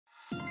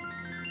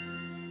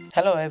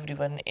Hello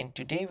everyone, in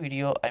today's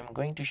video I'm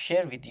going to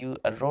share with you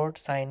a road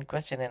sign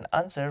question and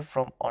answer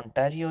from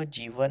Ontario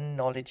G1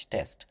 knowledge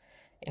test.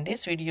 In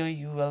this video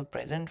you will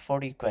present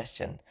 40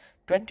 questions.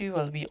 20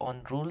 will be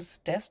on rules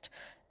test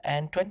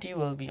and 20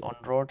 will be on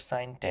road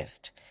sign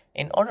test.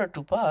 In order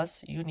to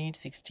pass you need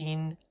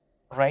 16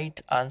 right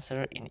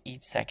answer in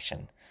each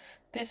section.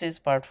 This is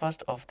part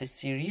first of this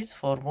series.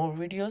 For more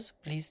videos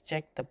please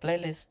check the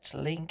playlist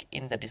link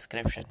in the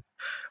description.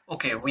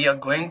 Okay, we are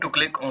going to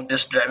click on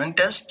this driving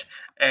test,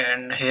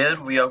 and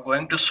here we are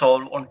going to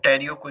solve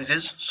Ontario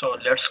quizzes. So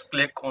let's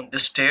click on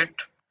this state,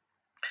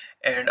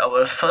 and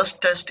our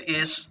first test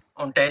is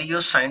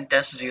Ontario Sign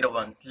Test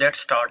 01.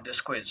 Let's start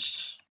this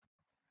quiz.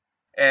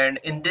 And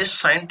in this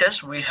sign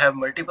test we have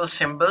multiple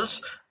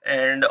symbols,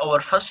 and our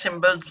first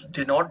symbols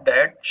denote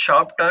that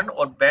sharp turn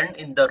or bend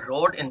in the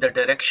road in the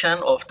direction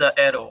of the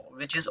arrow,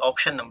 which is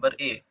option number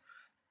A.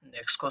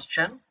 Next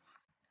question,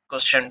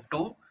 question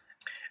 2.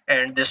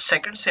 And the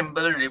second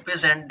symbol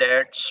represent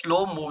that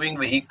slow moving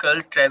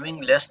vehicle traveling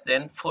less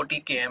than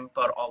 40 km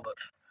per hour.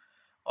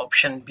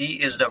 Option B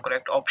is the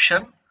correct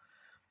option.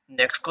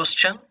 Next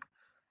question,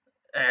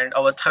 and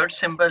our third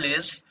symbol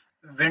is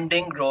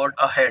winding road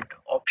ahead.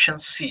 Option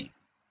C.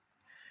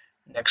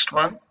 Next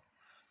one,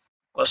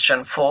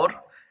 question 4,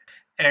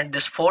 and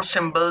this four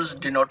symbols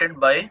denoted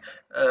by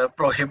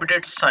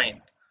prohibited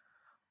sign.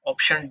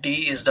 Option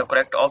D is the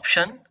correct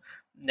option.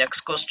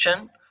 Next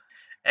question,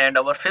 and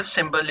our fifth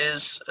symbol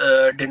is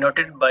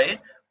denoted by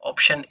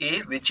option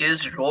A, which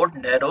is road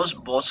narrows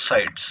both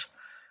sides.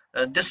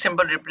 This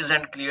symbol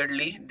represents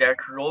clearly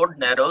that road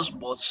narrows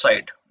both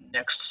sides.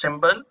 Next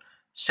symbol,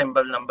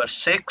 symbol number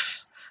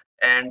 6,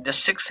 and the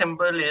sixth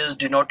symbol is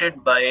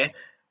denoted by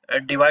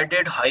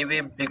divided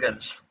highway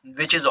begins,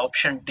 which is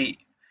option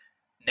D.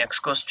 Next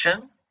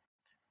question,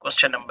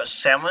 question number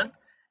 7,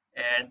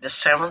 and the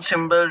seven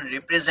symbol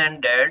represent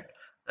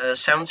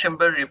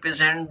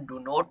do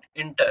not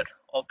enter.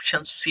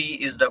 Option C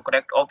is the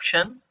correct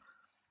option.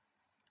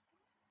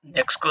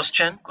 Next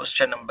question,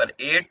 question number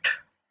 8.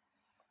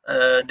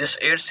 These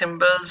 8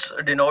 symbols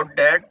denote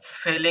that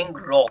failing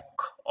rock.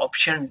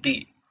 Option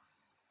D.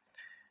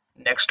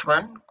 Next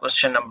one,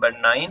 question number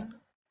 9.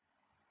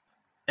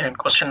 And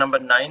question number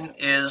 9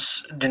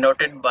 is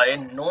denoted by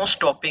no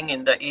stopping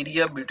in the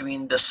area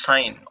between the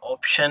sign.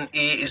 Option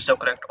A is the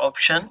correct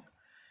option.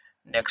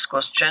 Next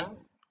question,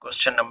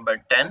 question number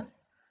 10.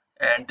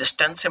 And this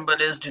 10 symbol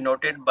is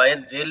denoted by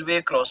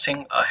railway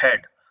crossing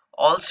ahead.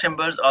 All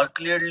symbols are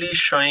clearly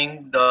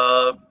showing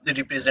the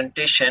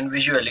representation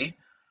visually.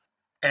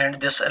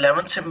 And this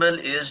 11th symbol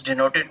is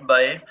denoted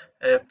by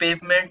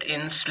pavement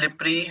in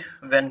slippery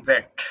when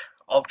wet.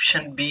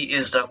 Option B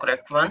is the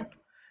correct one.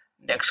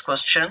 Next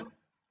question,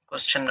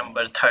 question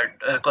number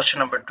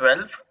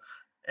 12,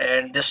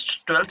 and this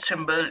 12th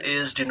symbol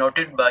is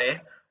denoted by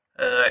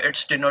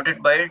it's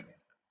denoted by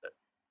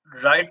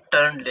right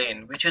turn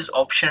lane, which is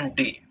option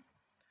D.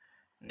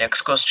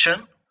 Next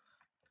question,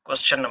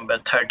 question number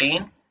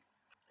 13,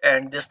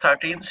 and this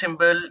 13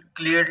 symbol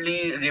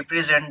clearly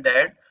represent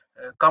that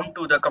come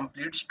to the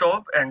complete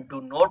stop and do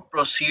not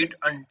proceed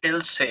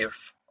until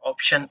safe.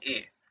 Option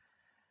A.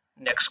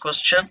 Next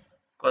question,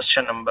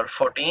 question number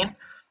 14,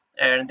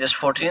 and this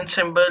 14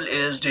 symbol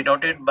is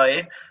denoted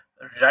by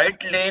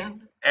right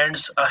lane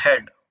ends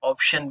ahead.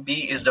 Option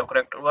B is the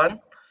correct one.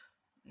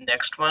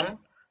 Next one,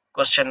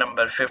 question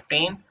number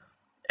 15,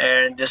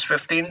 and this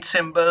 15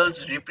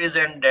 symbols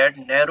represent that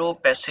narrow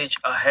passage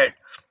ahead.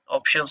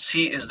 Option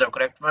C is the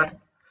correct one.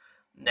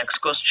 Next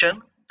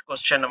question,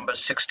 question number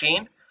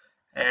 16,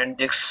 and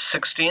the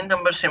 16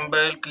 number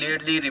symbol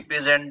clearly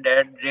represent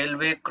that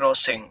railway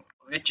crossing,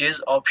 which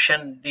is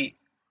option D.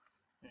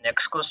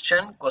 Next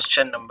question,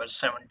 question number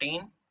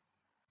 17,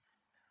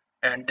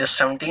 and this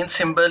 17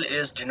 symbol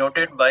is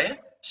denoted by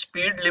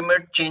speed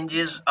limit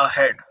changes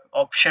ahead.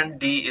 Option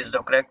D is the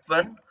correct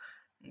one.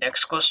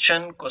 Next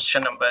question,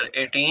 question number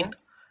 18,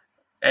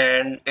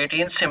 and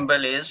 18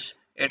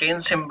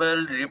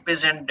 symbol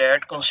represent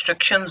that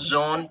construction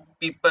zone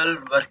people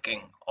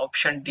working.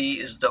 Option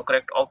D is the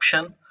correct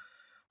option.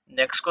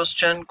 Next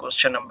question,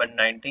 question number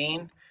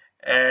 19,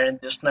 and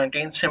this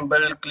 19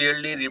 symbol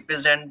clearly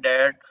represent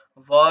that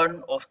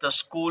one of the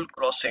school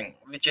crossing,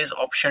 which is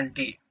option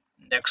D.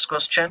 Next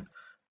question,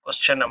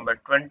 question number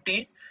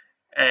 20,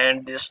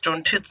 and this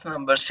 20th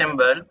number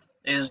symbol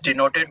is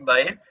denoted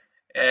by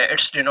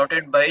it's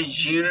denoted by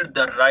yield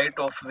the right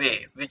of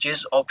way, which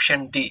is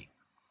option D.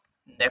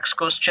 Next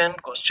question,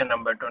 question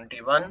number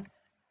 21,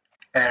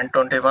 and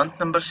 21st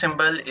number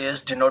symbol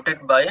is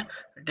denoted by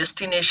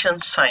destination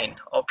sign.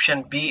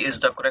 Option B is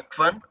the correct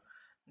one.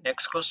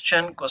 Next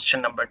question,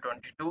 question number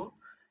 22,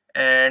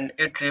 and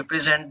it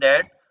represents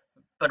that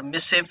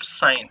permissive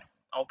sign.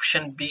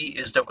 Option B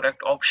is the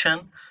correct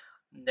option.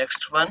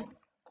 Next one,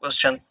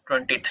 question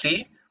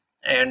 23,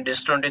 and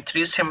this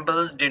 23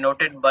 symbol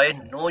denoted by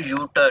no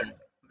U-turn,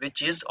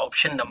 which is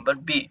option number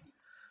B.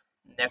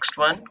 Next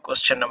one,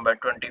 question number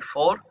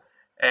 24,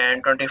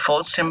 and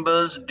 24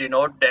 symbols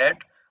denote that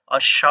a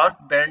sharp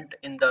bend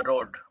in the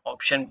road.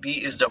 Option B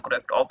is the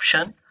correct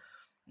option.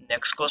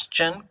 Next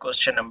question,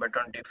 question number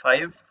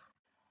 25.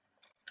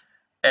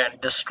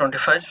 And this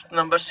 25th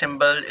number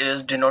symbol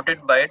is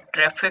denoted by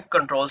traffic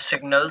control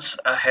signals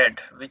ahead,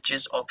 which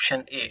is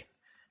option A.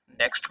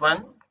 Next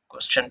one,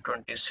 question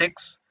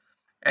 26.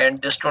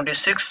 And this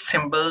 26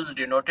 symbols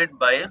denoted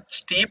by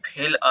steep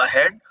hill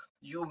ahead.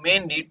 You may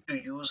need to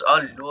use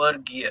a lower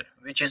gear,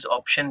 which is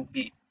option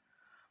B.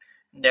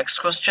 Next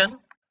question,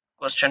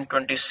 question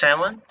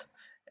 27th.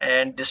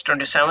 And this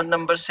 27th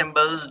number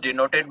symbols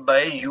denoted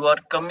by you are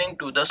coming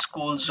to the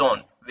school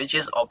zone, which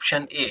is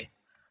option A.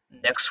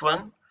 Next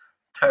one,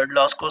 third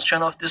last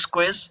question of this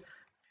quiz,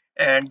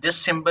 and this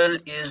symbol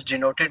is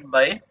denoted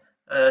by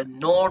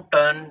no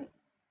turn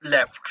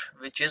left,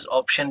 which is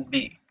option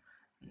B.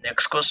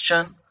 Next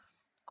question,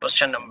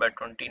 question number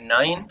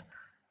 29,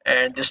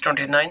 and this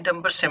 29th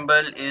number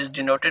symbol is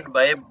denoted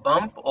by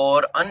bump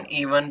or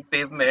uneven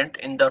pavement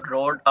in the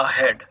road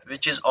ahead,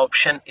 which is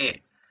option A.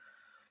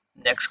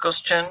 Next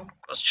question,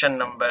 question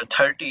number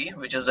 30,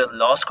 which is the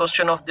last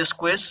question of this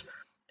quiz,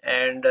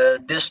 and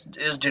this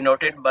is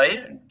denoted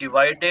by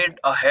divided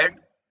ahead,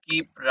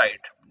 keep right,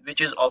 which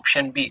is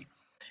option B.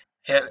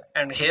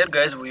 Here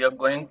guys, we are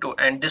going to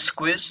end this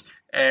quiz,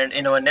 and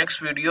in our next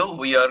video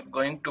we are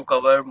going to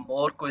cover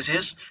more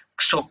quizzes.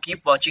 So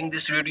keep watching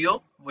this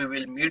video. We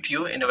will meet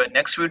you in our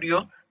next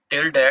video.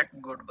 Till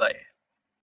that, goodbye.